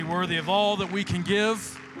worthy of all that we can give.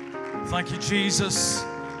 Thank you, Jesus.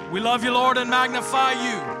 We love you, Lord, and magnify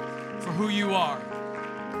you for who you are.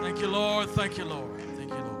 Thank you, Lord. Thank you, Lord. Thank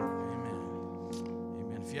you, Lord. Amen.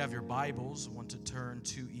 Amen. If you have your Bibles, I want to turn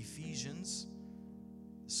to Ephesians,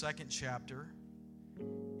 the 2nd chapter,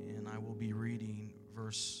 and I will be reading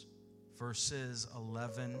verses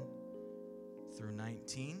 11 through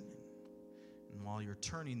 19. And while you're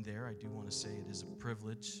turning there, I do want to say it is a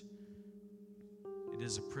privilege. It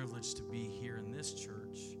is a privilege to be here in this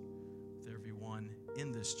church with everyone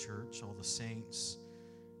in this church, all the saints.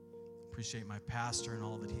 Appreciate my pastor and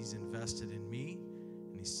all that he's invested in me,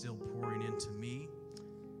 and he's still pouring into me.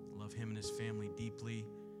 Love him and his family deeply.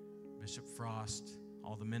 Bishop Frost,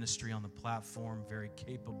 all the ministry on the platform, very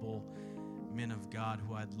capable men of God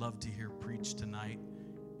who I'd love to hear preach tonight.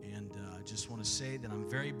 And I just want to say that I'm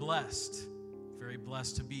very blessed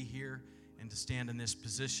to be here and to stand in this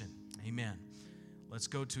position. Amen. Let's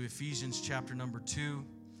go to Ephesians chapter number 2,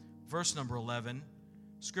 verse number 11.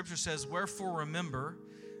 Scripture says, "Wherefore remember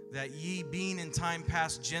that ye, being in time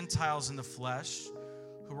past Gentiles in the flesh,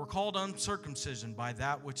 who were called uncircumcision by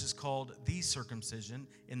that which is called the circumcision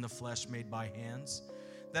in the flesh made by hands,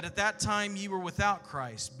 that at that time ye were without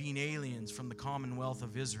Christ, being aliens from the commonwealth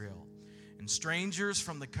of Israel, and strangers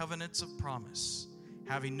from the covenants of promise,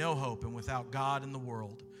 having no hope and without God in the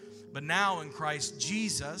world. But now in Christ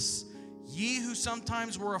Jesus, ye who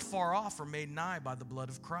sometimes were afar off are made nigh by the blood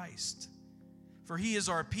of Christ. For he is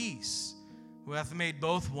our peace, who hath made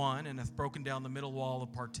both one, and hath broken down the middle wall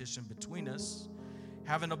of partition between us,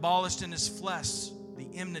 having abolished in his flesh the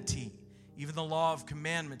enmity, even the law of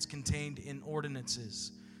commandments contained in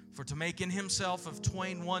ordinances, for to make in himself of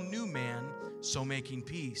twain one new man, so making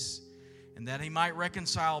peace, and that he might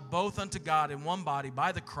reconcile both unto God in one body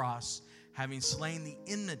by the cross, having slain the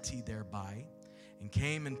enmity thereby, and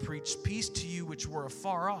came and preached peace to you which were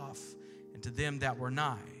afar off, and to them that were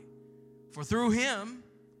nigh. For through him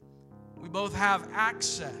we both have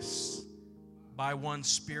access by one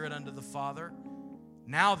Spirit unto the Father.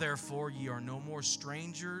 Now therefore ye are no more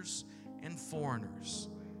strangers and foreigners,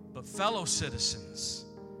 but fellow citizens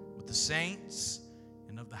with the saints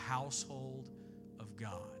and of the household of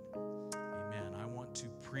God." Amen. I want to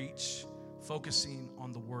preach focusing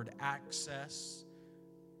on the word access.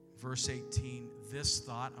 Verse 18, this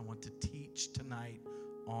thought I want to teach tonight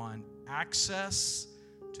on access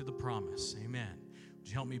to the promise. Amen. Would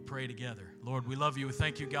you help me pray together? Lord, we love you. We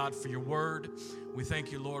thank you, God, for your word. We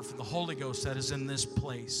thank you, Lord, for the Holy Ghost that is in this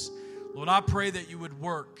place. Lord, I pray that you would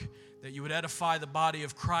work, that you would edify the body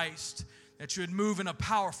of Christ, that you would move in a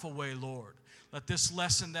powerful way, Lord. Let this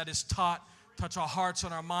lesson that is taught touch our hearts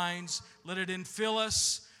and our minds. Let it infill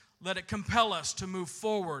us. Let it compel us to move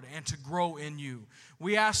forward and to grow in you.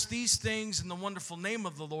 We ask these things in the wonderful name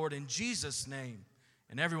of the Lord, in Jesus' name.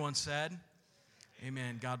 And everyone said,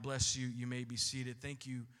 amen. God bless you. You may be seated. Thank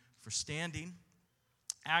you for standing.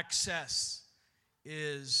 Access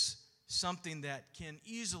is something that can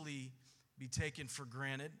easily be taken for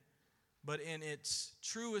granted, but in its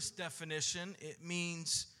truest definition, it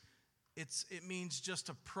means just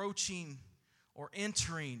approaching or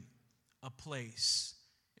entering a place.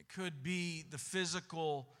 It could be the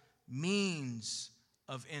physical means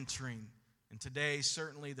of entering. And today,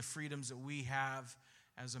 certainly the freedoms that we have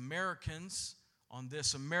as Americans on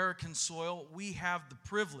this American soil, we have the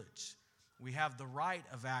privilege, we have the right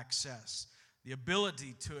of access, the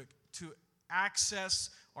ability to access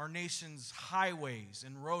our nation's highways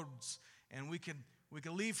and roads. And we could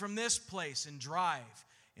leave from this place and drive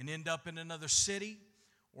and end up in another city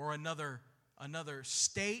or another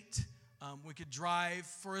state. We could drive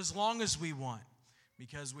for as long as we want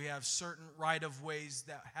because we have certain right-of-ways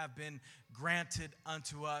that have been granted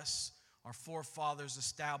unto us. Our forefathers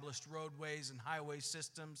established roadways and highway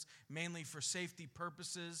systems mainly for safety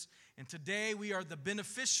purposes. And today we are the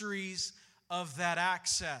beneficiaries of that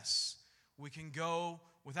access. We can go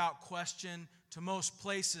without question to most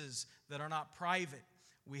places that are not private.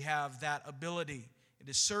 We have that ability. It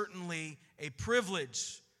is certainly a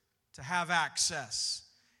privilege to have access.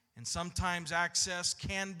 And sometimes access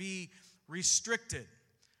can be restricted.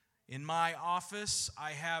 In my office,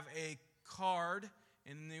 I have a card.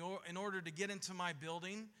 In order to get into my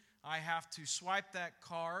building, I have to swipe that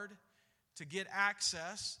card to get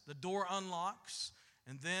access. The door unlocks,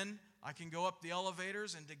 and then I can go up the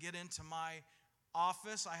elevators, and to get into my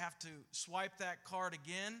office, I have to swipe that card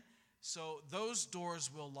again. So those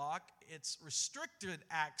doors will lock. It's restricted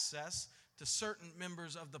access to certain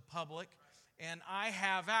members of the public, and I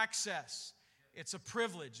have access. It's a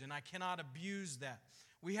privilege, and I cannot abuse that.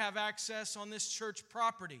 We have access on this church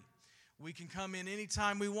property. We can come in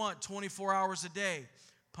anytime we want, 24 hours a day.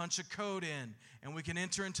 punch a code in, and we can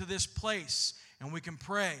enter into this place, and we can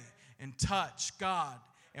pray and touch God,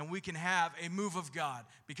 and we can have a move of God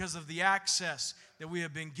because of the access that we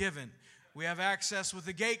have been given. We have access with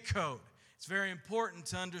the gate code. It's very important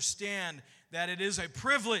to understand that it is a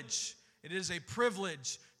privilege. It is a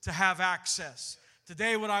privilege to have access.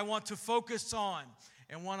 Today, what I want to focus on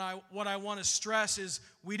and what I want to stress is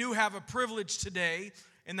we do have a privilege today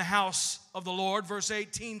in the house of the Lord. Verse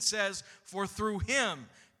 18 says, "For through him,"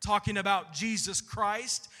 talking about Jesus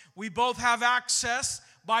Christ, "we both have access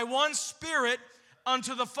by one Spirit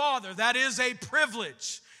unto the Father." That is a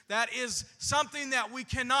privilege. That is something that we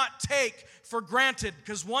cannot take for granted,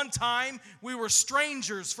 because one time we were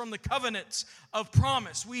strangers from the covenants of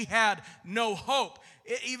promise. We had no hope.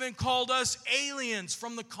 It even called us aliens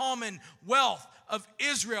from the commonwealth of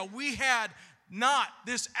Israel. We had not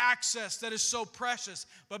this access that is so precious.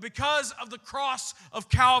 But because of the cross of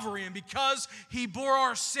Calvary, and because he bore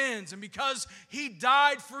our sins, and because he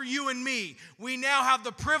died for you and me, we now have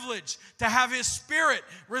the privilege to have his Spirit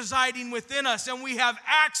residing within us, and we have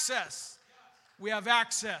access. We have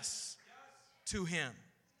access to him.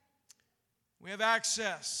 We have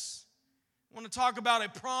access. I want to talk about a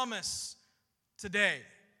promise today.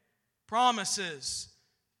 Promises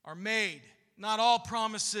are made. Not all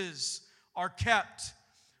promises are kept.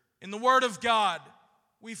 In the Word of God,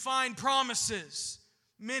 we find promises,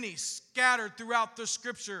 many scattered throughout the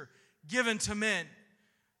Scripture, given to men.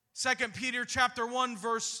 2 Peter chapter 1,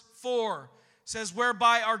 verse 4 says,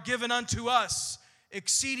 "Whereby are given unto us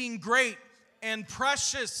exceeding great and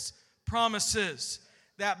precious promises,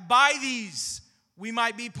 that by these we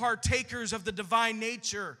might be partakers of the divine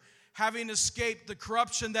nature, having escaped the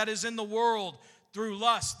corruption that is in the world through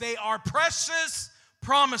lust." They are precious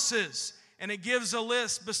promises. And it gives a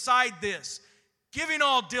list beside this. "Giving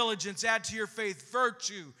all diligence, add to your faith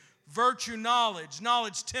virtue, virtue knowledge,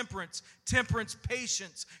 knowledge temperance, temperance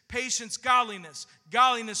patience, patience godliness,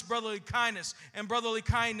 godliness brotherly kindness, and brotherly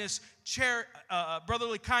kindness charity.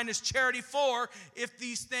 For if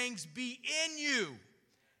these things be in you,"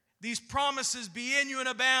 these promises be in you and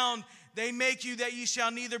abound, "they make you that ye shall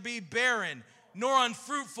neither be barren nor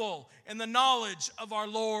unfruitful in the knowledge of our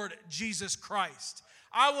Lord Jesus Christ."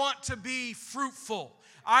 I want to be fruitful.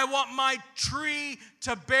 I want my tree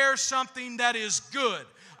to bear something that is good.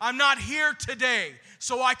 I'm not here today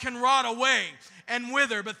so I can rot away and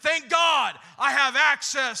wither. But thank God I have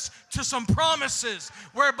access to some promises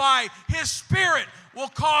whereby his Spirit will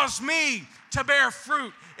cause me to bear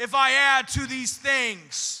fruit if I add to these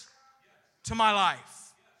things to my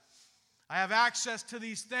life. I have access to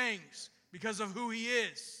these things because of who he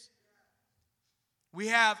is. We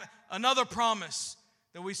have another promise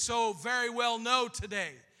that we so very well know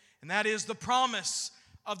today, and that is the promise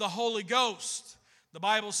of the Holy Ghost. The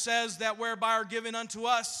Bible says that whereby are given unto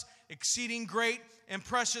us exceeding great and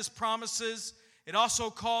precious promises. It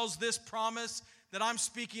also calls this promise that I'm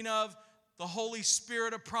speaking of the Holy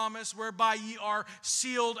Spirit of promise, whereby ye are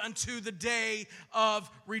sealed unto the day of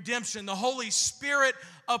redemption. The Holy Spirit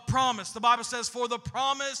of promise. The Bible says, "For the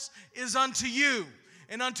promise is unto you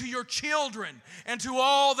and unto your children and to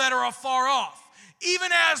all that are afar off,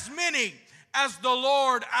 even as many as the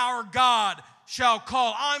Lord our God shall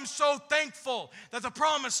call." I'm so thankful that the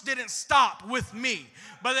promise didn't stop with me,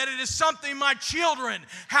 but that it is something my children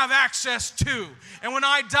have access to. And when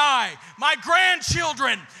I die, my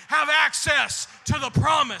grandchildren have access to the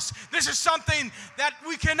promise. This is something that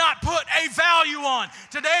we cannot put a value on.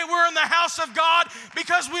 Today we're in the house of God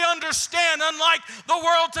because we understand, unlike the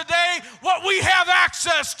world today, what we have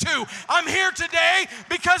access to. I'm here today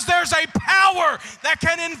because there's a power that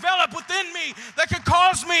can envelop within me, that can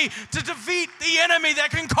cause me to defeat the enemy,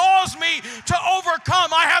 that can cause me to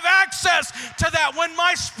overcome. I have access to that. When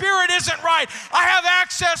my spirit isn't right, I have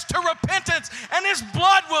access to repentance, and his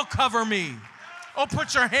blood will cover me. Oh,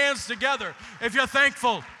 put your hands together if you're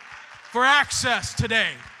thankful for access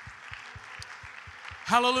today.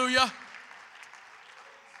 Hallelujah.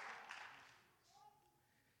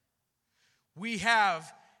 We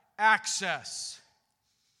have access.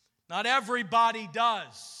 Not everybody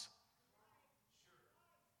does.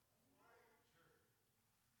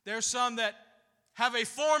 There's some that have a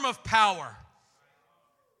form of power,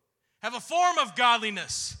 have a form of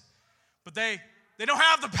godliness, but they don't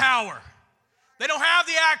have the power. They don't have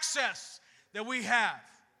the access that we have.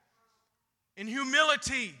 In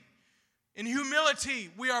humility,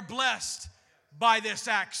 we are blessed by this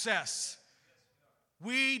access.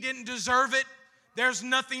 We didn't deserve it. There's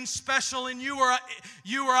nothing special in you or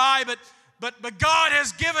I, but God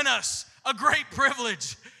has given us a great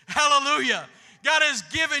privilege. Hallelujah. God has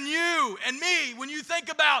given you and me. When you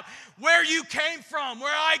think about where you came from,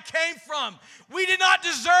 where I came from, we did not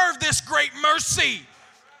deserve this great mercy.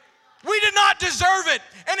 We did not deserve it,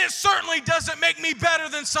 and it certainly doesn't make me better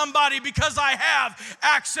than somebody because I have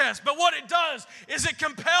access. But what it does is it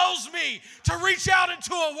compels me to reach out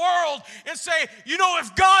into a world and say, you know,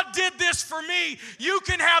 if God did this for me, you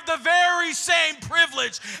can have the very same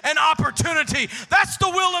privilege and opportunity. That's the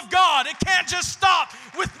will of God. It can't just stop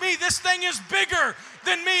with me. This thing is bigger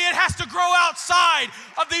than me. It has to grow outside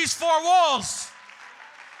of these four walls.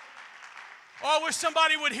 Oh, I wish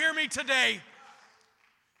somebody would hear me today.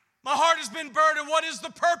 My heart has been burdened. What is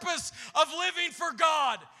the purpose of living for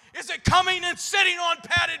God? Is it coming and sitting on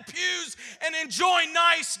padded pews and enjoying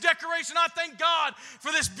nice decoration? I thank God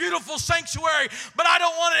for this beautiful sanctuary, but I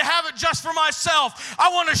don't want to have it just for myself.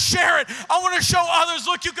 I want to share it. I want to show others,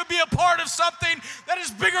 look, you can be a part of something that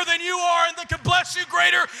is bigger than you are and that can bless you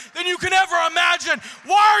greater than you can ever imagine.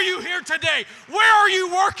 Why are you here today? Where are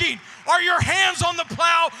you working? Are your hands on the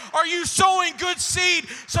plow? Are you sowing good seed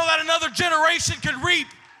so that another generation can reap?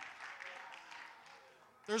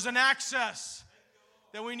 There's an access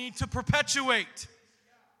that we need to perpetuate.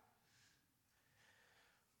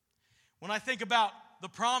 When I think about the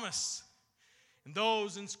promise and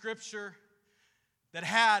those in Scripture that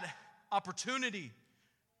had opportunity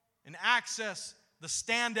and access, the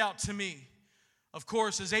standout to me, of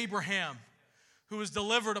course, is Abraham, who was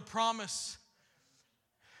delivered a promise.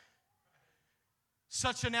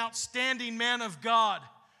 Such an outstanding man of God,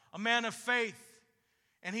 a man of faith.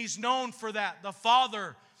 And he's known for that, the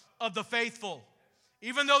father of the faithful.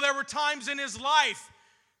 Even though there were times in his life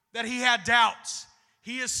that he had doubts,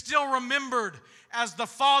 he is still remembered as the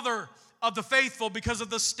father of the faithful because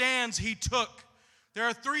of the stands he took. There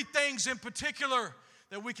are three things in particular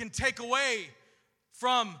that we can take away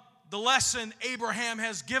from the lesson Abraham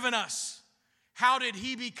has given us. How did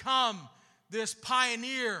he become this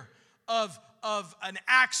pioneer of an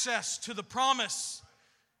access to the promise?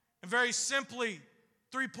 And very simply,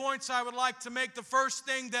 3 points I would like to make. The first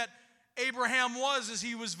thing that Abraham was is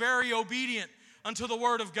he was very obedient unto the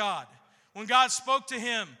word of God. When God spoke to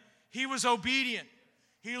him, he was obedient.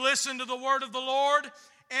 He listened to the word of the Lord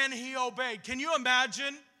and he obeyed. Can you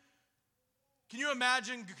imagine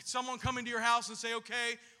someone coming to your house and say,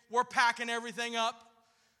 okay, we're packing everything up,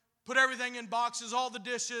 put everything in boxes, all the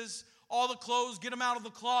dishes, all the clothes, get them out of the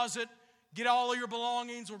closet, get all of your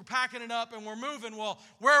belongings, we're packing it up and we're moving. Well,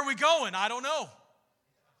 where are we going? I don't know.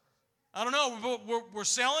 We're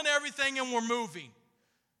selling everything and we're moving.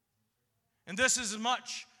 And this is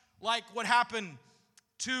much like what happened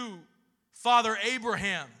to Father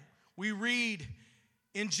Abraham. We read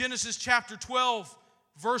in Genesis chapter 12,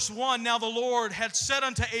 verse 1, now the Lord had said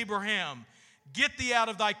unto Abraham, get thee out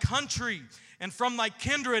of thy country and from thy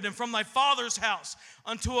kindred and from thy father's house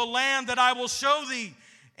unto a land that I will show thee.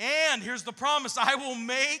 And here's the promise, I will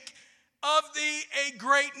make of thee a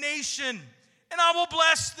great nation, and I will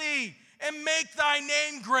bless thee and make thy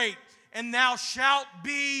name great, and thou shalt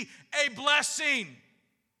be a blessing.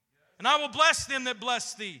 And I will bless them that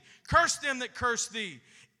bless thee, curse them that curse thee.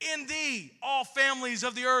 In thee all families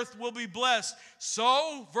of the earth will be blessed.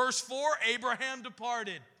 So, verse 4, Abraham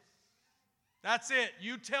departed. That's it.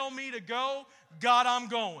 You tell me to go, God, I'm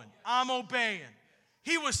going. I'm obeying.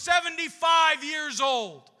 He was 75 years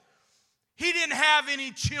old. He didn't have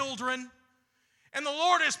any children. And the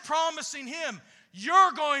Lord is promising him,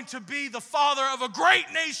 you're going to be the father of a great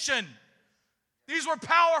nation. These were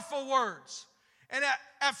powerful words. And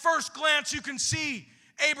at first glance, you can see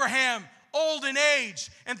Abraham old in age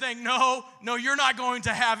and think, no, you're not going to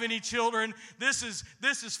have any children. This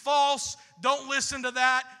is false. Don't listen to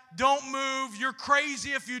that. Don't move. You're crazy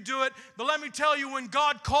if you do it. But let me tell you, when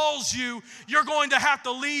God calls you, you're going to have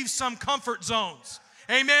to leave some comfort zones.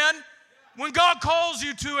 Amen? When God calls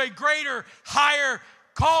you to a greater, higher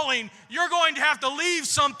calling, you're going to have to leave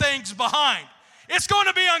some things behind. It's going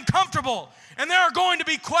to be uncomfortable, and there are going to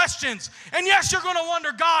be questions. And yes, you're going to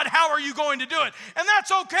wonder, God, how are you going to do it? And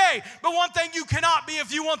that's okay. But one thing you cannot be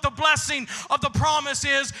if you want the blessing of the promise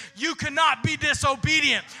is you cannot be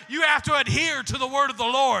disobedient. You have to adhere to the word of the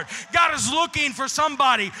Lord. God is looking for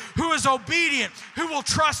somebody who is obedient, who will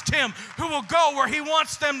trust him, who will go where he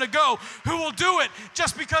wants them to go, who will do it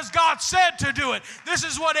just because God said to do it. This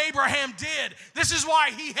is what Abraham did. This is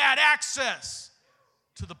why he had access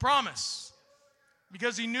to the promise,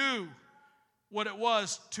 because he knew what it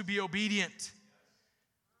was to be obedient.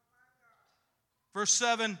 Verse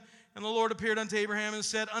 7, and the Lord appeared unto Abraham and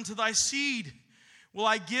said, unto thy seed will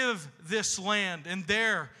I give this land. And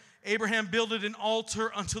there Abraham builded an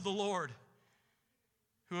altar unto the Lord,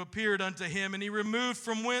 who appeared unto him. And he removed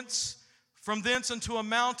from whence from thence unto a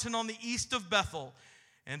mountain on the east of Bethel,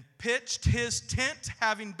 and pitched his tent,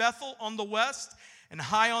 having Bethel on the west and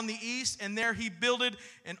Hai on the east. And there he builded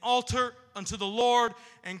an altar unto the Lord,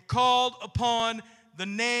 and called upon the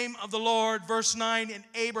name of the Lord. Verse 9, and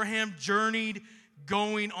Abraham journeyed,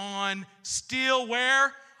 going on still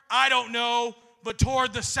where? I don't know, but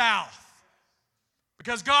toward the south.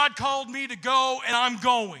 Because God called me to go, and I'm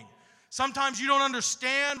going. Sometimes you don't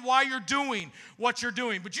understand why you're doing what you're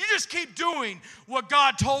doing, but you just keep doing what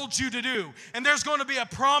God told you to do. And there's going to be a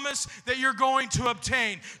promise that you're going to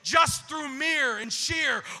obtain just through mere and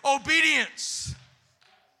sheer obedience.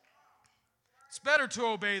 It's better to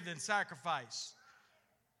obey than sacrifice.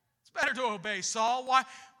 It's better to obey, Saul. Why?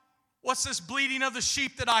 What's this bleating of the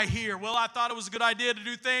sheep that I hear? Well, I thought it was a good idea to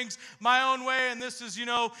do things my own way, and this is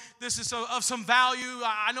of some value.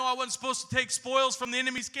 I know I wasn't supposed to take spoils from the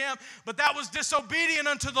enemy's camp, but that was disobedient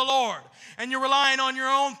unto the Lord. And you're relying on your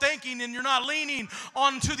own thinking, and you're not leaning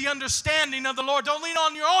onto the understanding of the Lord. Don't lean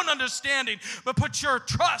on your own understanding, but put your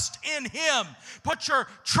trust in Him. Put your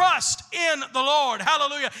trust in the Lord.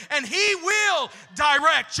 Hallelujah. And He will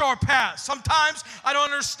direct your path. Sometimes I don't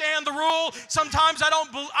understand the rule. Sometimes I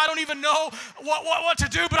don't even know what to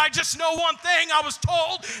do, but I just know one thing. I was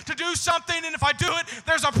told to do something, and if I do it,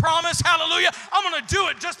 there's a promise. Hallelujah. I'm going to do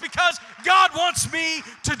it just because God wants me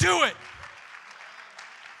to do it.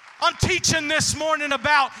 I'm teaching this morning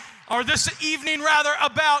about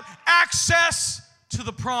access to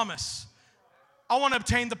the promise. I want to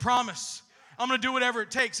obtain the promise. I'm going to do whatever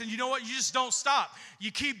it takes. And you know what? You just don't stop.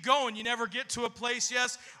 You keep going. You never get to a place.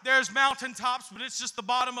 Yes, there's mountaintops, but it's just the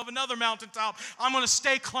bottom of another mountaintop. I'm going to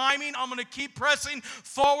stay climbing. I'm going to keep pressing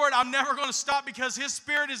forward. I'm never going to stop because His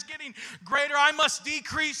Spirit is getting greater. I must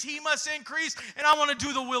decrease. He must increase. And I want to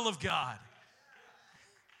do the will of God.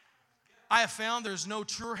 I have found there's no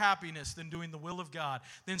truer happiness than doing the will of God,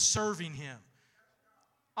 than serving Him.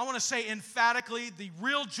 I want to say emphatically, the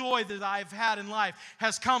real joy that I've had in life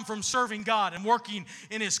has come from serving God and working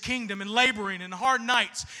in His kingdom and laboring in hard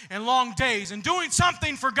nights and long days and doing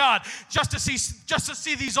something for God just to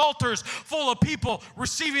see these altars full of people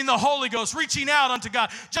receiving the Holy Ghost, reaching out unto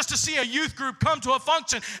God, just to see a youth group come to a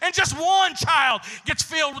function and just one child gets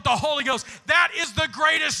filled with the Holy Ghost. That is the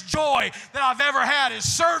greatest joy that I've ever had, is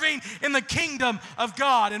serving in the kingdom of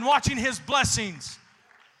God and watching His blessings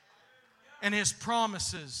and His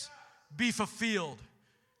promises be fulfilled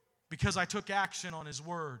because I took action on His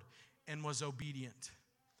word and was obedient.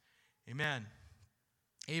 Amen.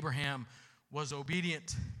 Abraham was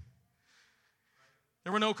obedient.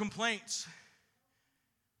 There were no complaints.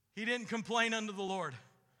 He didn't complain unto the Lord.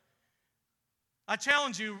 I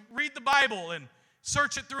challenge you, read the Bible and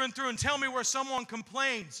search it through and tell me where someone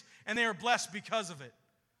complains and they are blessed because of it.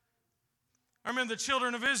 I remember the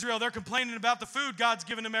children of Israel, they're complaining about the food God's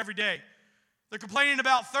given them every day. They're complaining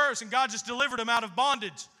about thirst, and God just delivered them out of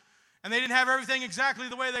bondage. And they didn't have everything exactly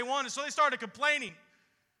the way they wanted, so they started complaining.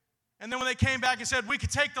 And then when they came back and said, we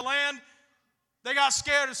could take the land, they got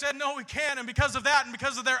scared and said, no, we can't. And because of that, and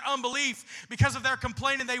because of their unbelief, because of their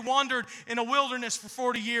complaining, they wandered in a wilderness for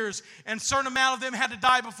 40 years. And a certain amount of them had to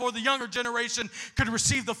die before the younger generation could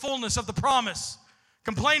receive the fullness of the promise.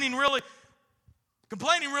 Complaining really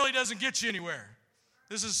doesn't get you anywhere.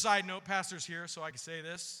 This is a side note. Pastor's here, so I can say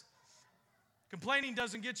this. Complaining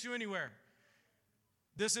doesn't get you anywhere.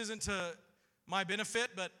 This isn't to my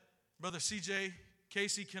benefit, but Brother C.J.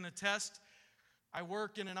 Casey can attest. I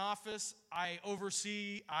work in an office. I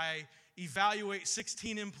evaluate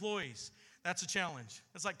 16 employees. That's a challenge.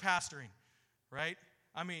 That's like pastoring, right?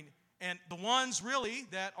 I mean, and the ones really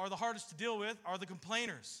that are the hardest to deal with are the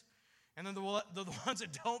complainers. And then the ones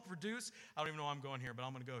that don't produce, I don't even know where I'm going here, but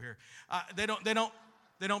I'm going to go here. They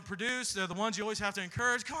don't produce. They're the ones you always have to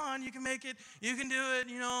encourage. Come on, you can make it. You can do it.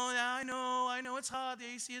 I know it's hot. The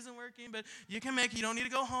AC isn't working, but you can make it. You don't need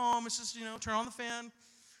to go home. It's just, turn on the fan.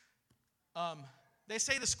 They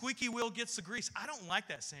say the squeaky wheel gets the grease. I don't like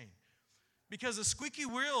that saying because the squeaky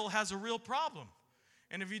wheel has a real problem.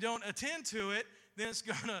 And if you don't attend to it, then it's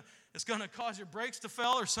gonna cause your brakes to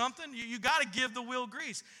fail or something. You got to give the wheel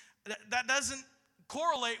grease. That doesn't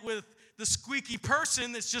correlate with the squeaky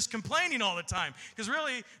person that's just complaining all the time. Because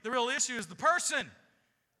really, the real issue is the person.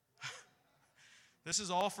 This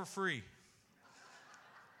is all for free.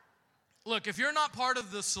 Look, if you're not part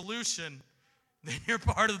of the solution, then you're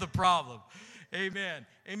part of the problem. Amen.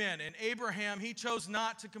 Amen. And Abraham, he chose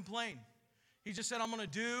not to complain. He just said, I'm going to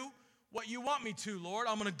do what you want me to, Lord.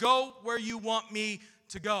 I'm going to go where you want me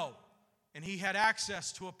to go. And he had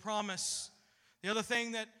access to a promise. The other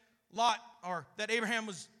thing that Abraham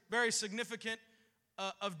was very significant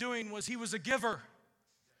of doing was he was a giver.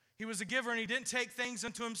 He was a giver, and he didn't take things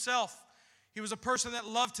unto himself. He was a person that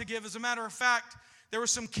loved to give. As a matter of fact, there were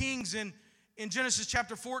some kings in Genesis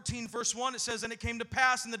chapter 14, verse 1. It says, "And it came to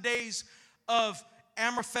pass in the days of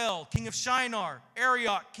Amraphel, king of Shinar,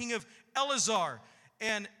 Arioch, king of Elazar,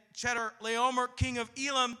 and Chedorlaomer, king of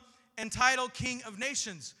Elam, and Tidal, king of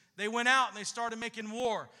nations." They went out and they started making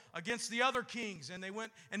war against the other kings, and they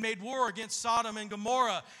went and made war against Sodom and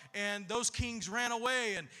Gomorrah, and those kings ran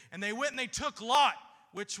away, and they went and they took Lot,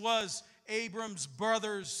 which was Abram's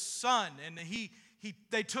brother's son, and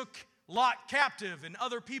they took Lot captive, and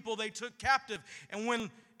other people they took captive. And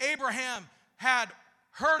when Abraham had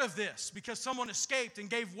heard of this, because someone escaped and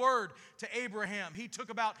gave word to Abraham, he took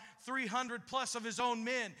about 300 plus of his own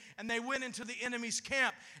men, and they went into the enemy's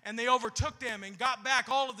camp, and they overtook them and got back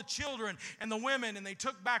all of the children and the women, and they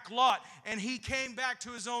took back Lot, and he came back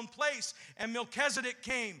to his own place. And Melchizedek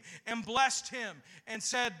came and blessed him and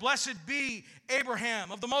said, "Blessed be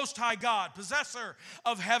Abraham of the Most High God, possessor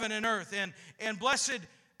of heaven and earth, and blessed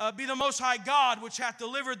be the Most High God, which hath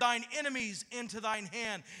delivered thine enemies into thine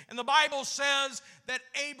hand." And the Bible says that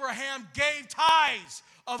Abraham gave tithes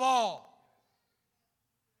of all.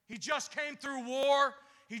 He just came through war.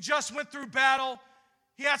 He just went through battle.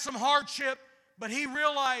 He had some hardship, but he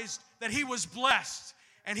realized that he was blessed,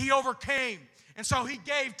 and he overcame. And so he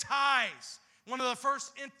gave tithes. One of the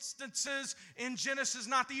first instances in Genesis,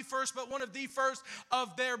 not the first, but one of the first,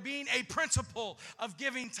 of there being a principle of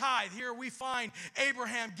giving tithe. Here we find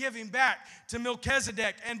Abraham giving back to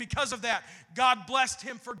Melchizedek, and because of that, God blessed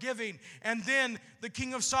him for giving. And then the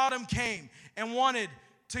king of Sodom came and wanted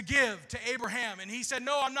to give to Abraham, and he said,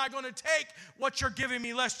 "No, I'm not going to take what you're giving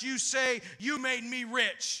me, lest you say you made me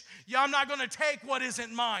rich. Yeah, I'm not going to take what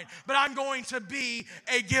isn't mine, but I'm going to be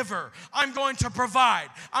a giver. I'm going to provide.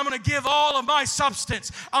 I'm going to give all of my substance.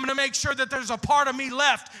 I'm going to make sure that there's a part of me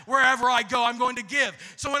left wherever I go. I'm going to give."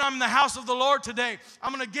 So when I'm in the house of the Lord today,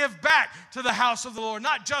 I'm going to give back to the house of the Lord,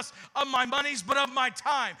 not just of my monies, but of my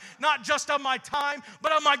time. Not just of my time,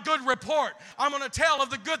 but of my good report. I'm going to tell of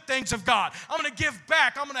the good things of God. I'm going to give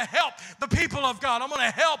back. I'm going to help the people of God. I'm going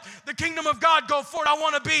to help the kingdom of God go forward. I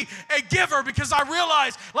want to be a giver, because I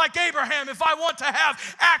realize, like Abraham, if I want to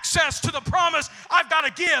have access to the promise, I've got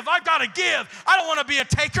to give. I've got to give. I don't want to be a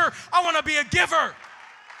taker. I want to be a giver.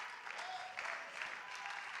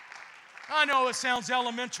 I know it sounds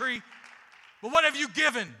elementary, but what have you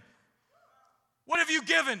given? What have you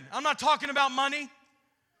given? I'm not talking about money.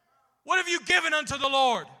 What have you given unto the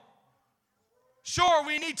Lord? Sure,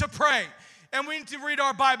 we need to pray and we need to read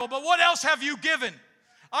our Bible, but what else have you given?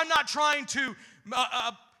 I'm not trying to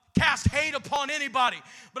cast hate upon anybody,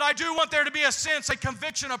 but I do want there to be a sense, a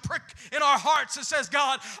conviction, a prick in our hearts that says,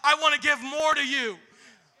 "God, I want to give more to you."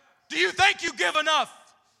 Do you think you give enough?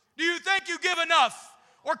 Do you think you give enough?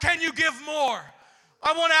 Or can you give more?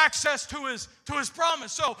 I want access to his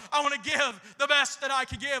promise, so I want to give the best that I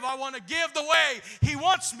can give. I want to give the way he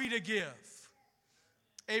wants me to give.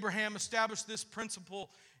 Abraham established this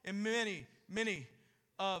principle in many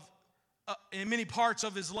parts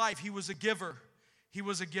of his life. He was a giver. He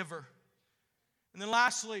was a giver. And then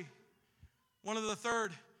lastly, one of the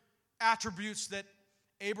third attributes that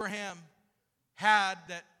Abraham had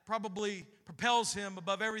that probably propels him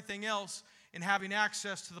above everything else in having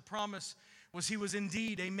access to the promise was he was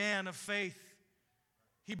indeed a man of faith.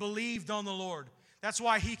 He believed on the Lord. That's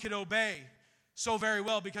why he could obey so very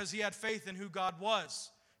well, because he had faith in who God was.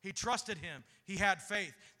 He trusted him. He had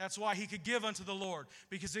faith. That's why he could give unto the Lord,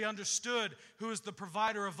 because he understood who is the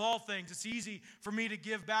provider of all things. It's easy for me to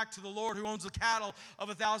give back to the Lord who owns the cattle of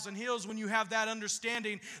 1,000 hills. When you have that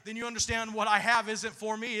understanding, then you understand what I have isn't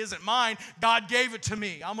for me, isn't mine. God gave it to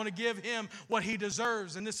me. I'm going to give him what he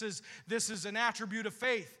deserves. And this is an attribute of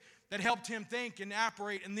faith that helped him think and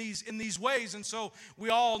operate in these ways. And so we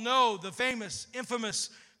all know the famous, infamous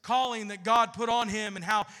calling that God put on him, and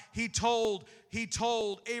how he told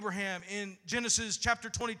Abraham in Genesis chapter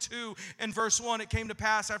 22 and verse 1, "It came to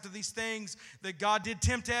pass after these things that God did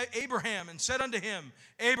tempt Abraham and said unto him,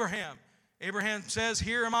 Abraham." Abraham says,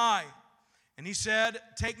 "Here am I." And he said,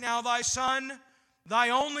 "Take now thy son, thy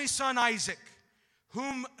only son Isaac,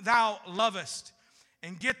 whom thou lovest,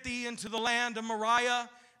 and get thee into the land of Moriah,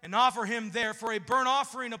 and offer him there for a burnt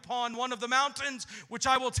offering upon one of the mountains which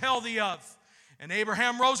I will tell thee of." And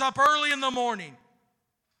Abraham rose up early in the morning.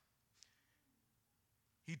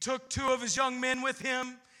 He took 2 of his young men with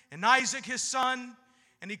him, and Isaac his son,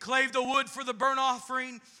 and he clave the wood for the burnt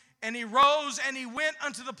offering, and he rose and he went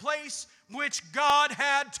unto the place which God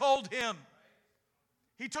had told him.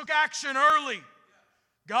 He took action early.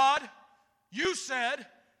 God, you said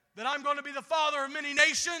that I'm going to be the father of many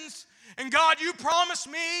nations, and God, you promised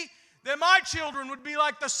me that my children would be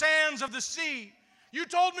like the sands of the sea. You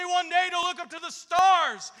told me one day to look up to the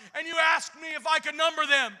stars, and you asked me if I could number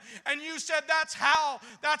them. And you said that's how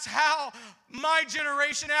my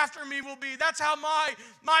generation after me will be. That's how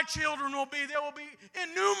my children will be. They will be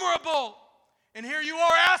innumerable. And here you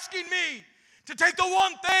are asking me to take the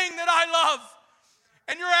one thing that I love,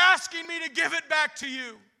 and you're asking me to give it back to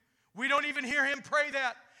you. We don't even hear him pray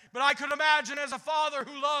that. But I could imagine, as a father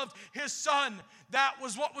who loved his son, that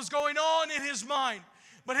was what was going on in his mind.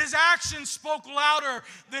 But his actions spoke louder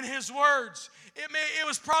than his words. It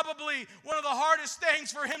was probably one of the hardest things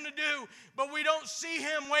for him to do, but we don't see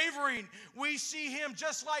him wavering. We see him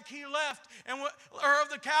just like he left of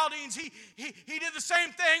the Chaldeans. He did the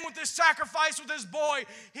same thing with this sacrifice with his boy.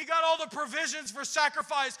 He got all the provisions for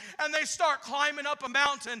sacrifice, and they start climbing up a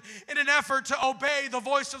mountain in an effort to obey the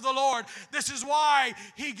voice of the Lord. This is why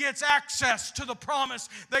he gets access to the promise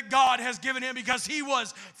that God has given him, because he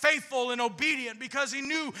was faithful and obedient, because he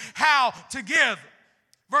knew how to give.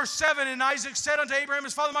 Verse 7, and Isaac said unto Abraham,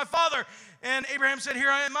 his father, my father. And Abraham said, here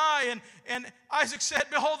am I. And Isaac said,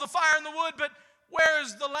 behold the fire and the wood, but where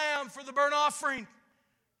is the lamb for the burnt offering?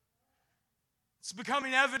 It's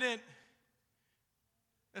becoming evident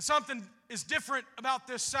that something is different about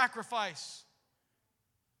this sacrifice.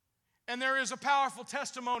 And there is a powerful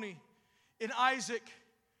testimony in Isaac,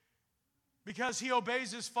 because he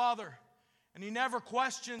obeys his father and he never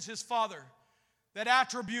questions his father. That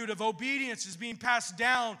attribute of obedience is being passed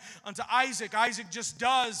down unto Isaac. Isaac just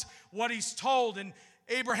does what he's told. And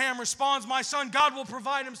Abraham responds, my son, God will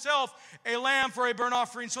provide himself a lamb for a burnt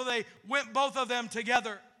offering. So they went both of them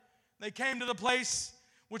together. They came to the place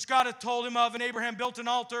which God had told him of. And Abraham built an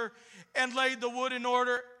altar and laid the wood in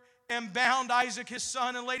order, and bound Isaac his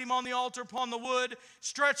son, and laid him on the altar upon the wood,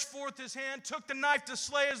 stretched forth his hand, took the knife to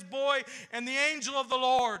slay his boy. And the angel of the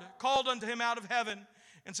Lord called unto him out of heaven,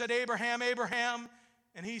 and said, Abraham, Abraham.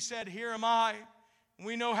 And he said, here am I. And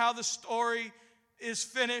we know how the story is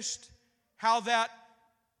finished, how that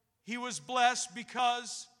he was blessed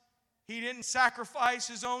because he didn't sacrifice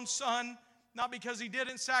his own son. Not because he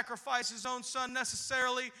didn't sacrifice his own son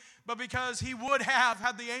necessarily, but because he would have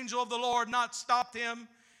had the angel of the Lord not stopped him.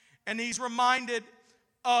 And he's reminded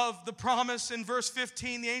of the promise in verse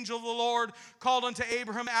 15. The angel of the Lord called unto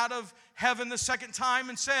Abraham out of heaven the second time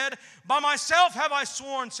and said, by myself have I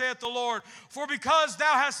sworn, saith the Lord, for because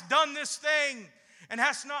thou hast done this thing, and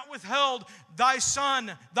hast not withheld thy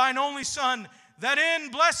son, thine only son, that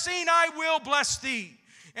in blessing I will bless thee,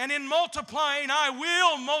 and in multiplying I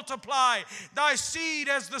will multiply thy seed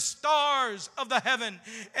as the stars of the heaven,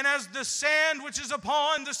 and as the sand which is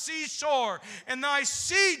upon the seashore. And thy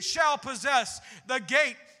seed shall possess the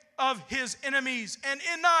gate of his enemies. And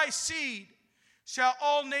in thy seed shall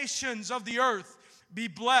all nations of the earth be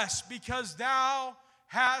blessed, because thou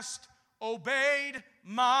hast obeyed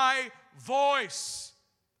my voice.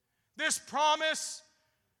 This promise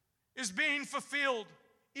is being fulfilled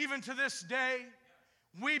even to this day.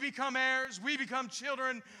 We become heirs. We become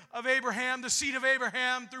children of Abraham, the seed of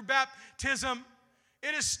Abraham, through baptism.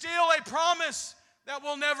 It is still a promise that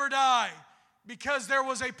will never die, because there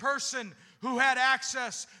was a person who had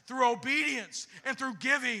access through obedience and through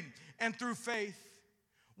giving and through faith.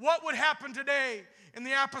 What would happen today in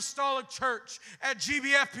the apostolic church at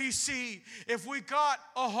GBFPC if we got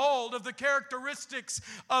a hold of the characteristics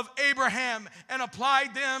of Abraham and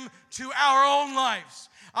applied them to our own lives?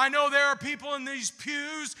 I know there are people in these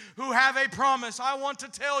pews who have a promise. I want to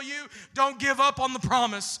tell you, don't give up on the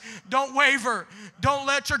promise. Don't waver. Don't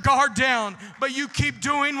let your guard down. But you keep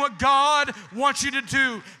doing what God wants you to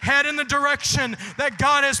do. Head in the direction that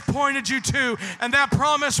God has pointed you to, and that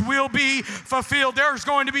promise will be fulfilled. There's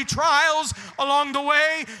going to be trials along the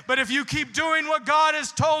way, but if you keep doing what God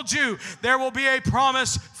has told you, there will be a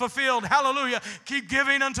promise fulfilled. Hallelujah. Keep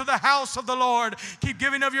giving unto the house of the Lord. Keep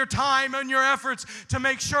giving of your time and your efforts to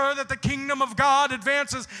make sure that the kingdom of God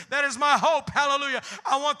advances. That is my hope. Hallelujah.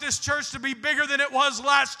 I want this church to be bigger than it was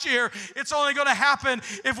last year. It's only going to happen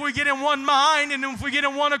if we get in one mind and if we get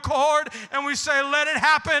in one accord and we say, let it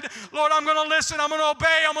happen. Lord, I'm going to listen. I'm going to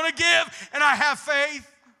obey. I'm going to give. And I have faith.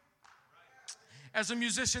 As the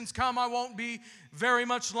musicians come, I won't be very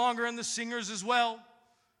much longer, and the singers as well.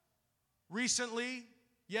 Recently,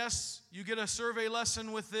 yes, you get a survey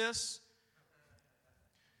lesson with this,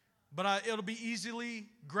 but it'll be easily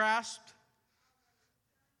grasped.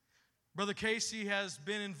 Brother Casey has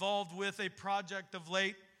been involved with a project of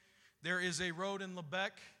late. There is a road in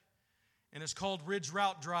Lebec, and it's called Ridge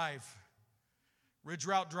Route Drive. Ridge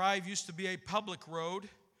Route Drive used to be a public road,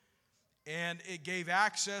 and it gave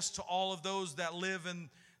access to all of those that live in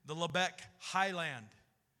the Lebec Highland.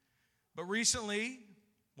 But recently,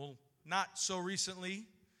 well, not so recently,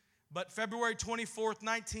 But February 24th,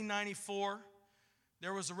 1994,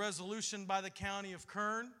 there was a resolution by the county of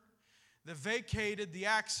Kern that vacated the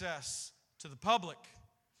access to the public.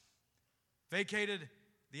 Vacated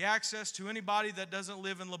the access to anybody that doesn't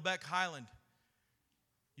live in Lebec Highland.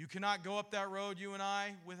 You cannot go up that road, you and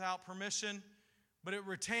I, without permission, but it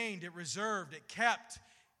retained, it reserved, it kept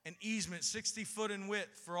an easement 60 foot in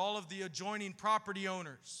width for all of the adjoining property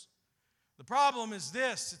owners. The problem is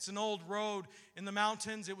this: it's an old road in the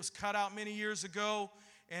mountains. It was cut out many years ago,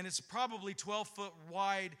 and it's probably 12 foot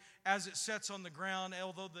wide as it sets on the ground,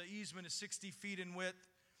 although the easement is 60 feet in width.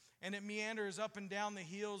 And it meanders up and down the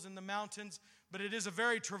hills in the mountains, but it is a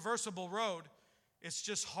very traversable road. It's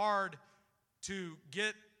just hard to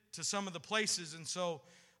get to some of the places. And so,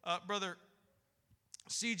 Brother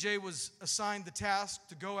CJ was assigned the task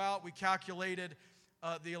to go out. We calculated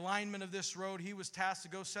the alignment of this road. He was tasked to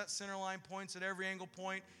go set centerline points at every angle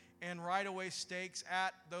point and right-of-way stakes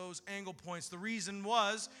at those angle points. The reason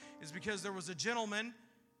is because there was a gentleman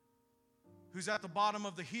who's at the bottom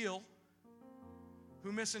of the hill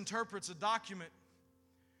who misinterprets a document.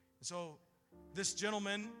 So this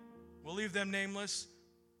gentleman, we'll leave them nameless,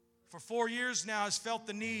 for 4 years now has felt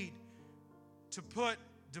the need to put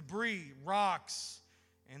debris, rocks,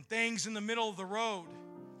 and things in the middle of the road,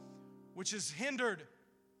 which has hindered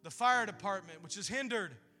the fire department, which has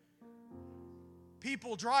hindered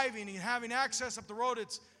people driving and having access up the road.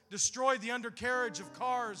 It's destroyed the undercarriage of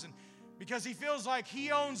cars, and because he feels like he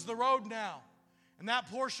owns the road now, and that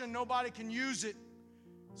portion, nobody can use it.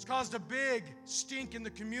 It's caused a big stink in the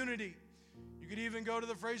community. You could even go to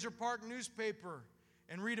the Fraser Park newspaper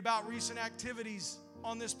and read about recent activities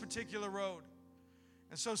on this particular road.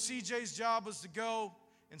 And so CJ's job was to go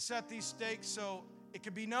and set these stakes so it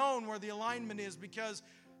could be known where the alignment is, because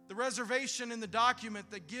the reservation in the document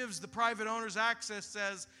that gives the private owners access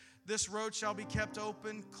says, "This road shall be kept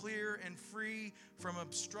open, clear, and free from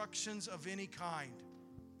obstructions of any kind."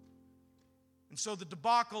 And so the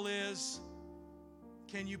debacle is,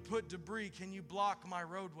 can you put debris? Can you block my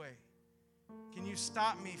roadway? Can you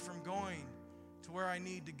stop me from going to where I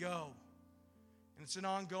need to go? And it's an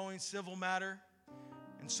ongoing civil matter.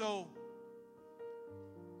 And so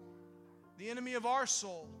the enemy of our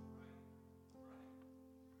soul,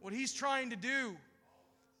 what he's trying to do,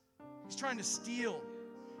 he's trying to steal.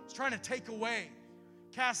 He's trying to take away,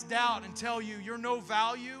 cast doubt, and tell you you're no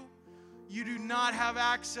value. You do not have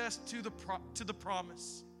access to the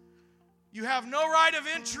promise. You have no right of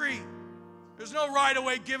entry. There's no right of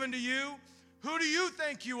way given to you. Who do you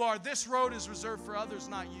think you are? This road is reserved for others,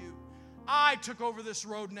 not you. I took over this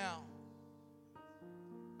road now.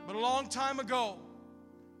 But a long time ago,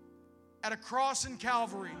 at a cross in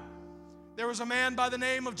Calvary, there was a man by the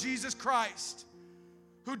name of Jesus Christ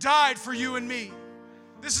who died for you and me.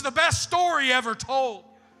 This is the best story ever told.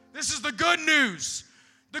 This is the good news.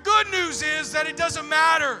 The good news is that it doesn't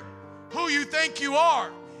matter who you think you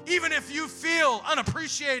are, even if you feel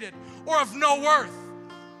unappreciated or of no worth.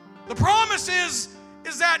 The promise is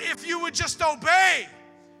that if you would just obey,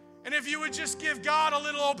 and if you would just give God a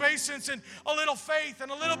little obeisance and a little faith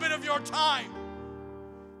and a little bit of your time,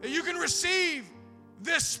 that you can receive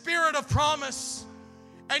this spirit of promise,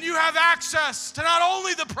 and you have access to not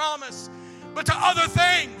only the promise, but to other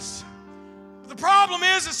things. The problem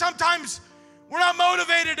is that sometimes we're not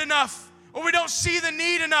motivated enough, or we don't see the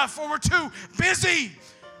need enough, or we're too busy,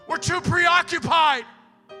 we're too preoccupied.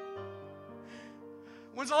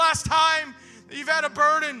 When's the last time that you've had a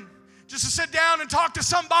burden just to sit down and talk to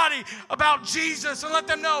somebody about Jesus and let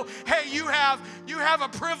them know, hey, you have a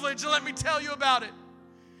privilege, and let me tell you about it.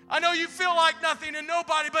 I know you feel like nothing and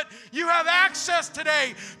nobody, but you have access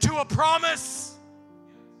today to a promise.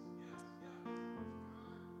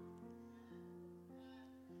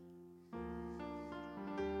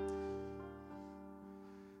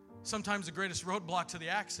 Sometimes the greatest roadblock to the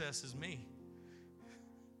access is me.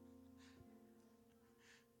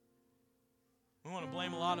 We want to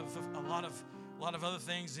blame a lot of other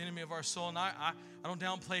things, the enemy of our soul, and I don't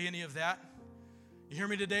downplay any of that. You hear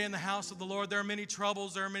me today in the house of the Lord. There are many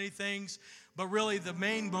troubles, there are many things, but really the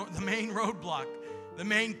main roadblock, the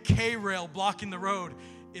main K-rail blocking the road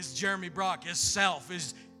is Jeremy Brock, is self,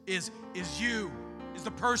 is you, is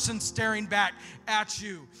the person staring back at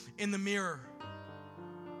you in the mirror.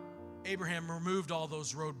 Abraham removed all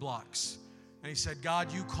those roadblocks, and he said,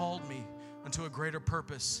 God, you called me unto a greater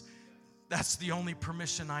purpose. That's the only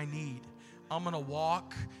permission I need. I'm going to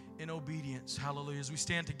walk in obedience. Hallelujah. As we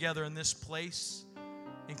stand together in this place,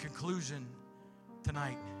 in conclusion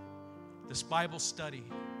tonight, this Bible study,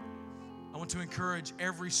 I want to encourage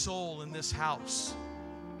every soul in this house.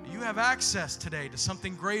 You have access today to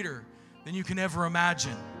something greater than you can ever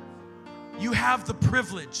imagine. You have the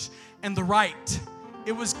privilege and the right.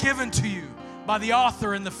 It was given to you by the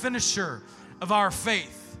author and the finisher of our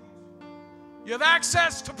faith. You have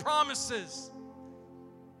access to promises.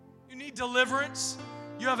 You need deliverance.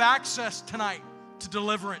 You have access tonight to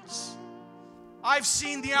deliverance. I've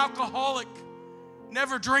seen the alcoholic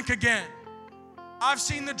never drink again. I've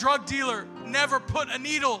seen the drug dealer never put a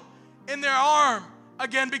needle in their arm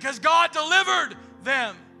again because God delivered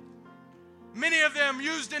them. Many of them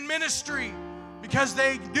used in ministry because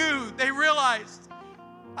they realized,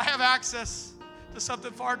 I have access to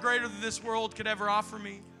something far greater than this world could ever offer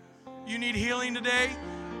me. You need healing today?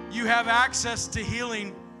 You have access to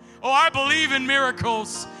healing. Oh, I believe in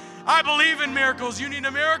miracles. I believe in miracles. You need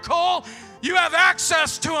a miracle? You have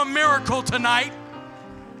access to a miracle tonight.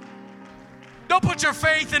 Don't put your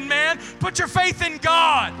faith in man. Put your faith in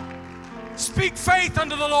God. Speak faith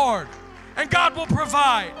unto the Lord, and God will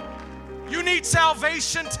provide. You need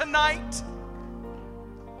salvation tonight.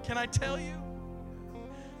 Can I tell you?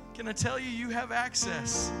 Can I tell you, you have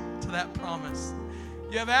access to that promise.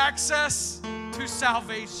 You have access to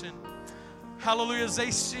salvation. Hallelujah. As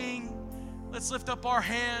they sing, let's lift up our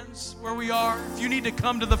hands where we are. If you need to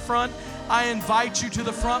come to the front, I invite you to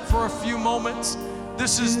the front for a few moments.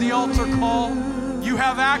 This is the altar call. You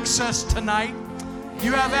have access tonight.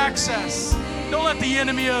 You have access. Don't let the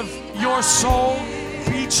enemy of your soul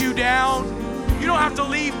beat you down. You don't have to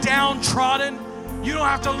leave downtrodden. You don't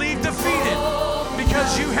have to leave defeated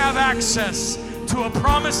because you have access to a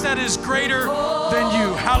promise that is greater than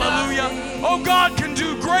you. Hallelujah. Oh, God can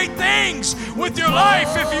do great things with your life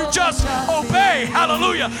if you just obey.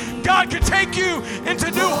 Hallelujah. God can take you into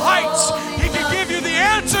new heights. He can give you the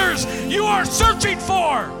answers you are searching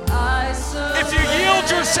for if you yield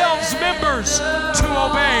yourselves members to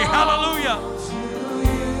obey. Hallelujah.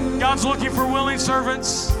 God's looking for willing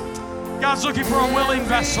servants. God's looking for a willing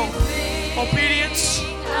vessel. Obedience,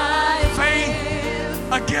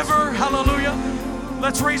 faith, a giver. Hallelujah.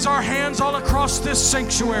 Let's raise our hands all across this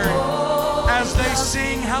sanctuary as they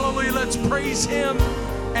sing. Hallelujah. Let's praise Him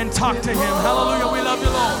and talk to Him. Hallelujah. We love you,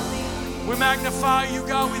 Lord. We magnify you,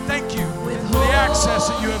 God. We thank you for the access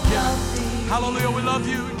that you have given. Hallelujah. We love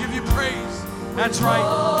you and give you praise. That's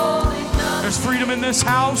right. There's freedom in this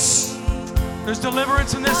house. There's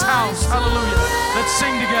deliverance in this house. Hallelujah. Let's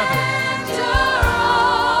sing together.